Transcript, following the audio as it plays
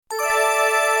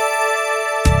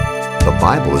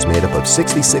Bible is made up of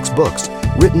 66 books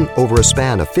written over a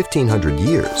span of 1,500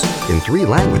 years in 3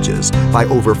 languages by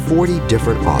over 40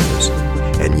 different authors.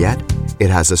 And yet,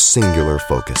 it has a singular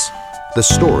focus: the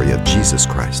story of Jesus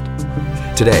Christ.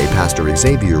 Today, Pastor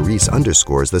Xavier Reese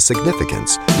underscores the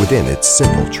significance within its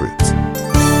simple truths.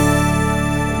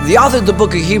 The author of the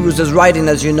book of Hebrews is writing,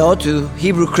 as you know, to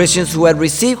Hebrew Christians who had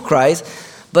received Christ,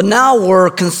 but now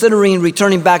were considering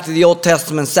returning back to the Old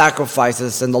Testament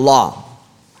sacrifices and the law.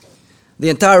 The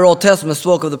entire Old Testament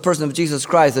spoke of the person of Jesus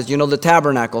Christ. As you know, the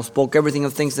tabernacle spoke everything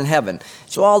of things in heaven.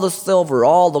 So all the silver,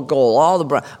 all the gold, all the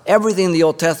bronze, everything in the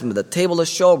Old Testament, the table of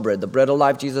showbread, the bread of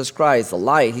life, Jesus Christ, the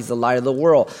light, he's the light of the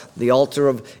world, the altar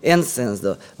of incense,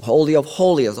 the holy of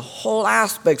holies, the whole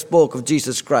aspect spoke of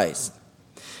Jesus Christ.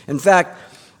 In fact,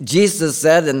 Jesus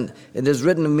said, and it is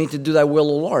written of me to do thy will,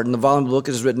 O Lord. In the volume of the book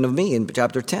it is written of me in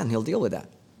chapter 10. He'll deal with that.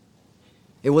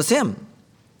 It was him.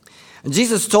 And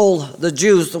Jesus told the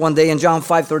Jews one day in John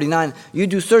 5:39, you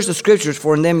do search the scriptures,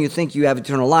 for in them you think you have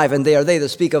eternal life, and they are they that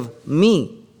speak of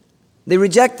me. They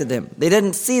rejected him. They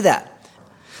didn't see that.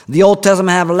 The Old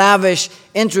Testament had a lavish,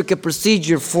 intricate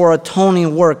procedure for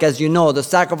atoning work. As you know, the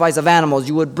sacrifice of animals,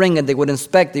 you would bring it, they would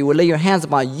inspect it, you would lay your hands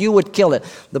upon it, you would kill it,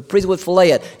 the priest would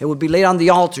fillet it, it would be laid on the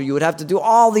altar, you would have to do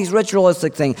all these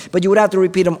ritualistic things, but you would have to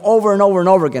repeat them over and over and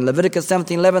over again. Leviticus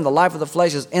 17:11, the life of the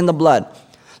flesh is in the blood.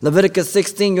 Leviticus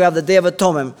 16, you have the Day of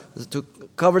Atonement to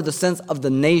cover the sins of the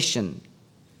nation.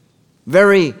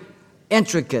 Very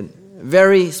intricate,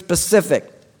 very specific.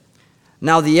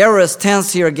 Now, the aorist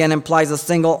tense here again implies a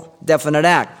single definite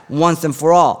act, once and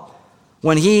for all.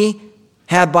 When he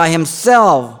had by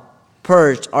himself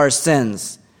purged our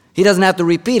sins. He doesn't have to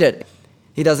repeat it.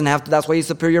 He doesn't have to, that's why he's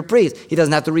superior priest. He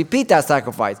doesn't have to repeat that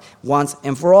sacrifice once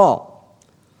and for all.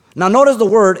 Now, notice the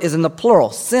word is in the plural,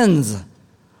 sins.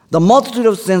 The multitude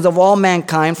of sins of all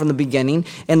mankind from the beginning,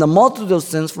 and the multitude of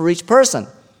sins for each person.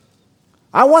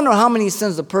 I wonder how many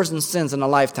sins a person sins in a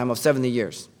lifetime of 70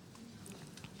 years.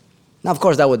 Now, of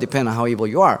course, that would depend on how evil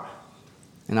you are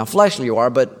and how fleshly you are,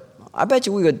 but I bet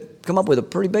you we could come up with a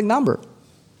pretty big number.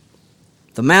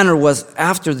 The manner was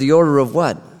after the order of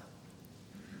what?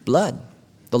 Blood.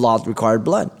 The law required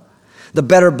blood. The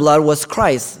better blood was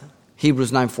Christ.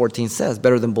 Hebrews 9:14 says,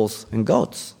 better than bulls and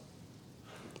goats,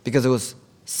 because it was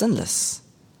sinless.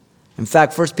 In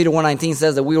fact, 1 Peter 1:19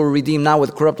 says that we were redeemed not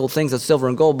with corruptible things of silver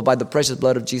and gold, but by the precious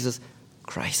blood of Jesus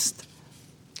Christ.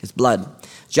 His blood.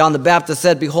 John the Baptist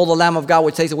said, behold the Lamb of God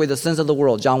which takes away the sins of the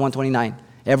world. John 1:29.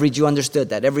 Every Jew understood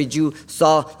that. Every Jew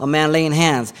saw a man laying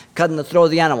hands, cutting the throat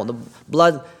of the animal, the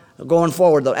blood going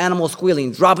forward, the animal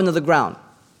squealing, dropping to the ground.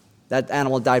 That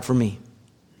animal died for me,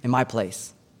 in my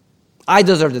place. I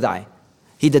deserve to die.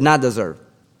 He did not deserve.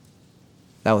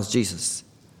 That was Jesus.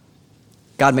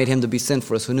 God made him to be sin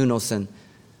for us who knew no sin,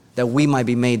 that we might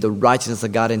be made the righteousness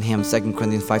of God in him, 2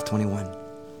 Corinthians 5:21.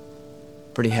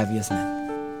 Pretty heavy, isn't it?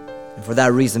 And for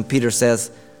that reason, Peter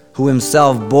says, who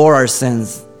himself bore our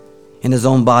sins in his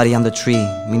own body on the tree,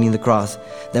 meaning the cross,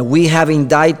 that we, having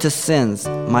died to sins,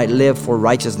 might live for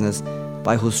righteousness,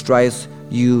 by whose stripes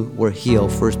you were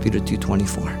healed, 1 Peter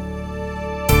 2:24.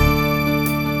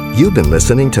 You've been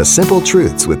listening to Simple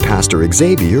Truths with Pastor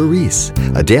Xavier Reese,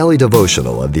 a daily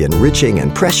devotional of the enriching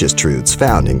and precious truths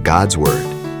found in God's Word.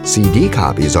 CD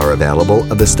copies are available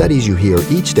of the studies you hear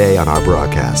each day on our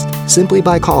broadcast simply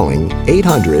by calling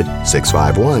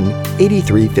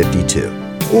 800-651-8352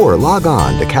 or log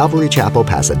on to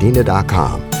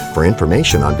CalvaryChapelPasadena.com for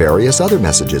information on various other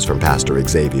messages from Pastor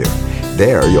Xavier.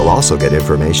 There, you'll also get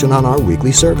information on our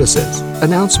weekly services,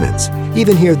 announcements,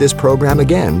 even hear this program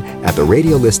again at the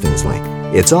radio listings link.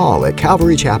 It's all at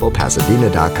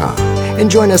CalvaryChapelPasadena.com. And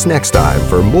join us next time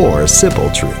for more Simple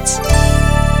Truths.